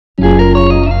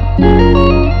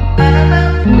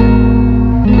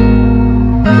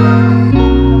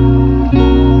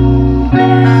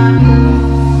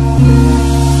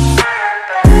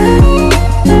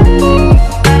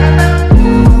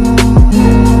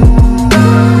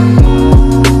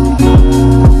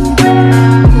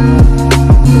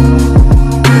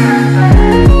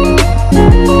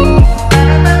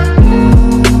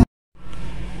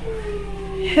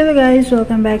guys,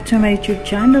 welcome back to my YouTube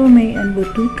channel, may Ann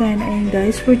Butocan. And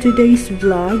guys, for today's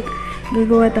vlog,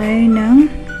 gagawa tayo ng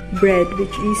bread,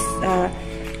 which is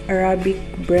Arabic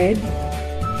bread.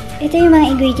 Ito yung mga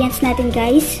ingredients natin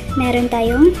guys. Meron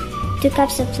tayong 2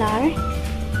 cups of flour,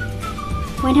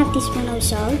 1/2 teaspoon of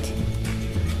salt,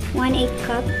 1/8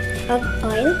 cup of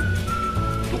oil,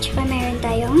 at saka meron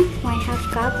tayong 1/2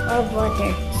 cup of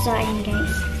water. So ayan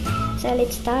guys. So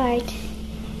let's start.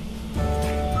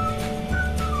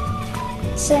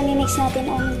 So, mimix natin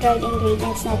ang dried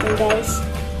ingredients natin, guys.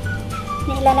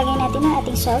 Ilalagay natin ang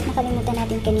ating salt. Nakalimutan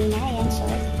natin kanina. Ayan,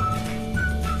 salt.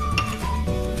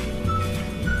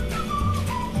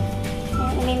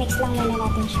 Ayan, imimix lang muna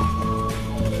natin siya.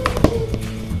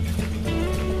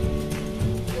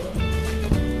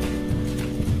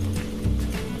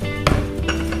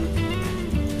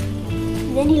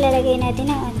 Then, ilalagay natin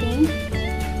ang ating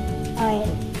oil.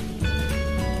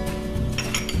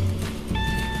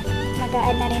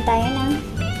 Mag-a-add na rin tayo ng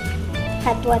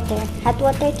hot water. Hot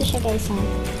water ito siya guys ha.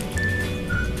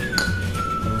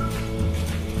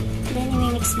 Then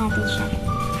i-mix natin siya.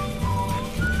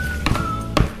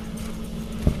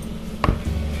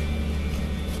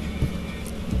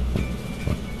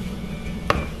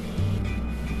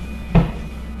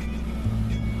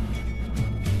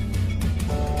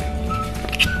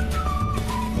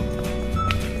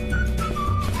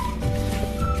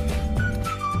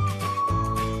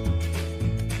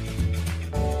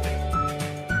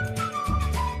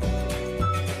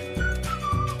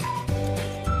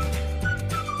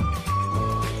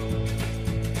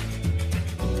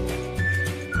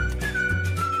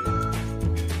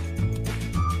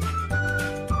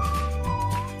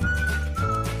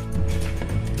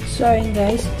 So, ayun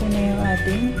guys, ito na yung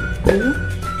ating dough.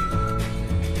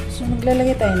 So,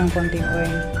 maglalagay tayo ng konting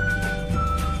oil.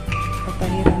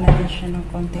 Papahiran natin siya ng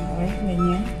konting oil.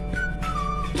 Ganyan.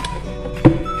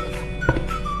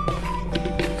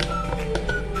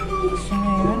 So,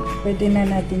 ngayon, pwede na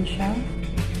natin siyang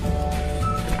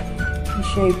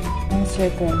i-shape ng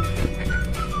circle.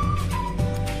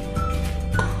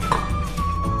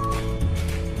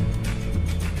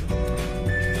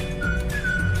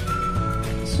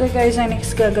 So guys, ang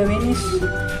next gagawin is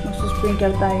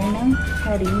magsusprinkle tayo ng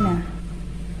harina.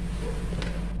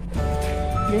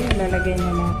 Then, ilalagay na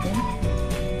natin.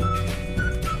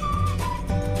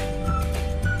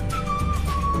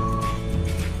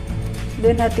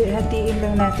 Then, hatiin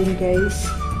lang natin guys.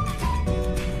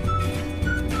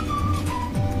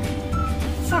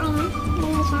 So, ayan.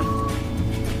 Ganyan siya.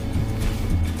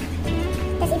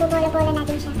 Tapos, ibubola-bola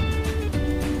natin siya.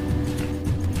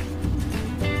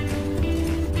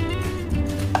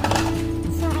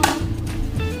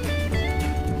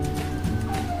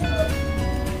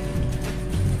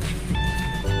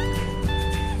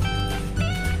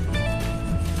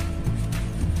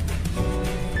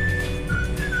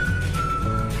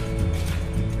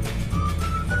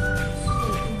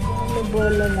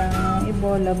 Bola lang,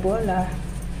 ibola-bola.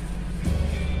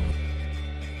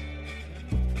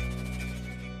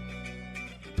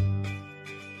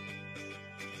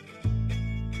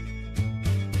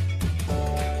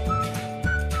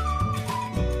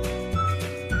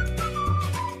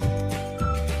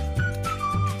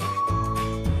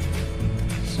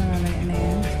 So, mamaya na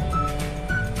yan.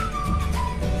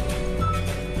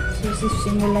 So,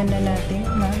 simulan na natin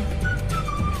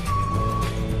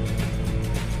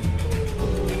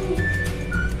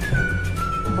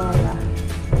bola.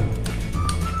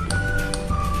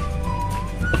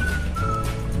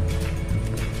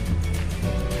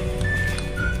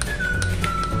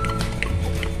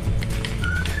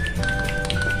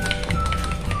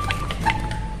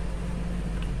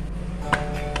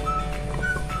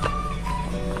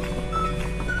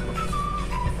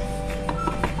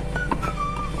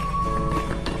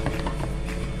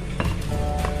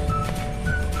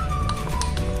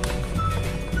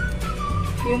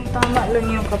 Yung tama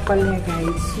lang yung kapal niya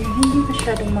guys. Yung hindi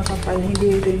masyadong makapal,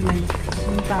 hindi rin man.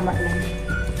 Yung tama lang.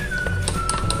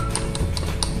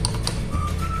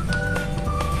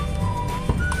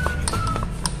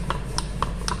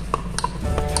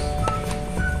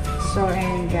 So,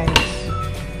 ayan guys.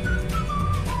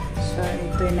 So,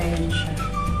 ito na yun siya.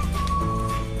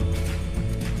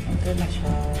 Ito na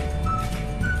siya.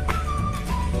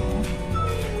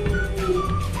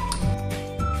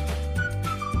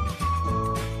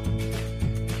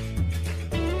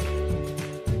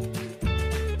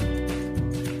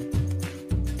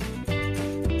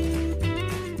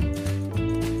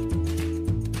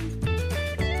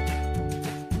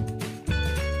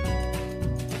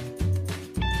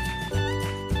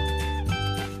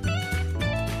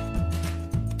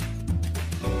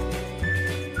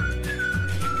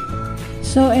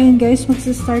 So, ayun guys,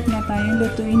 magsa-start na tayong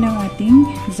lutuin ng ating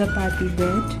chapati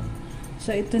bread.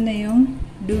 So, ito na yung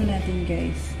dough natin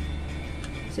guys.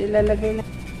 So, ilalagay na.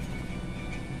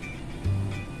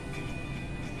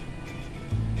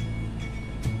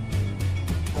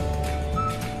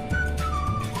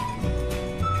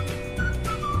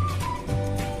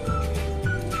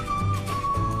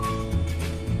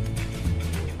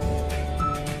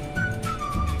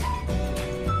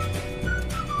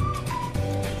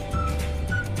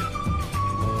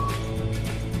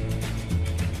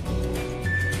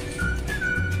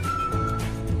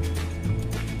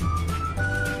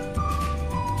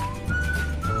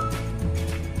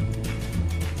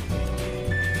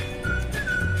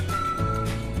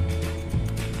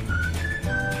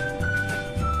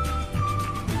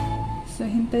 So,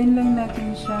 hintayin lang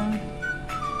natin siyang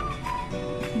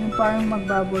yung parang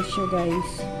magbubble siya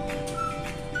guys.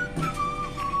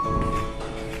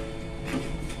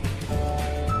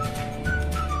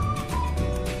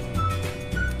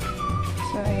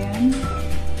 So, ayan.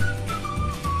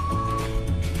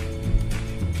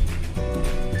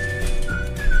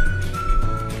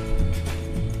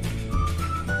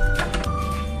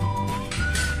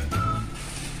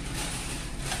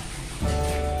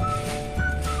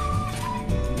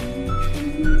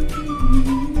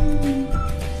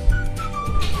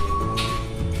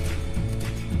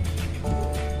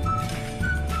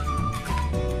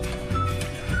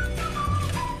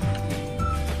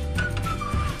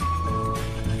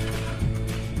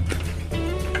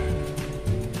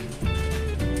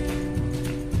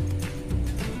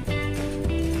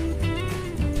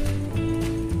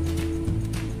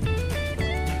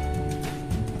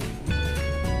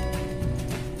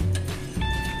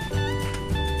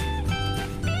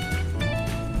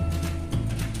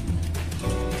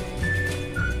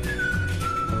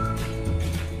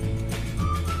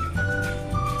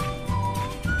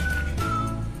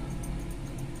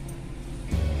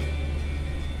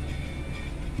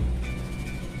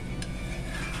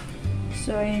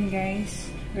 So, ayan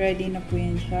guys. Ready na po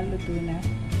yan siya. Luto na.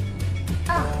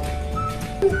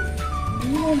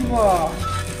 Ano ba?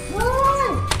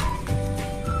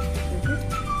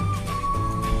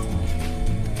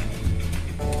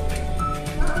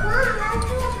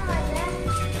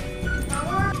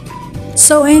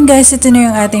 So, ayun guys, ito na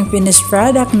yung ating finished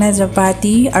product na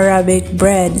chapati Arabic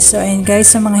bread. So, ayun guys,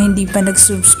 sa mga hindi pa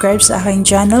nag-subscribe sa aking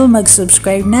channel,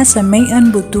 mag-subscribe na sa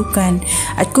Ann Butocan.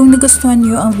 At kung nagustuhan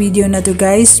nyo ang video na to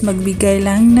guys, magbigay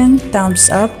lang ng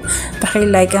thumbs up,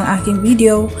 paki-like ang aking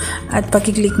video, at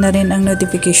paki-click na rin ang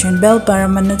notification bell para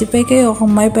ma-notify kayo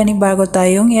kung may panibago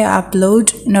tayong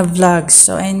i-upload na vlogs.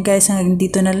 So, ayun guys, hanggang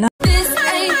dito na lang.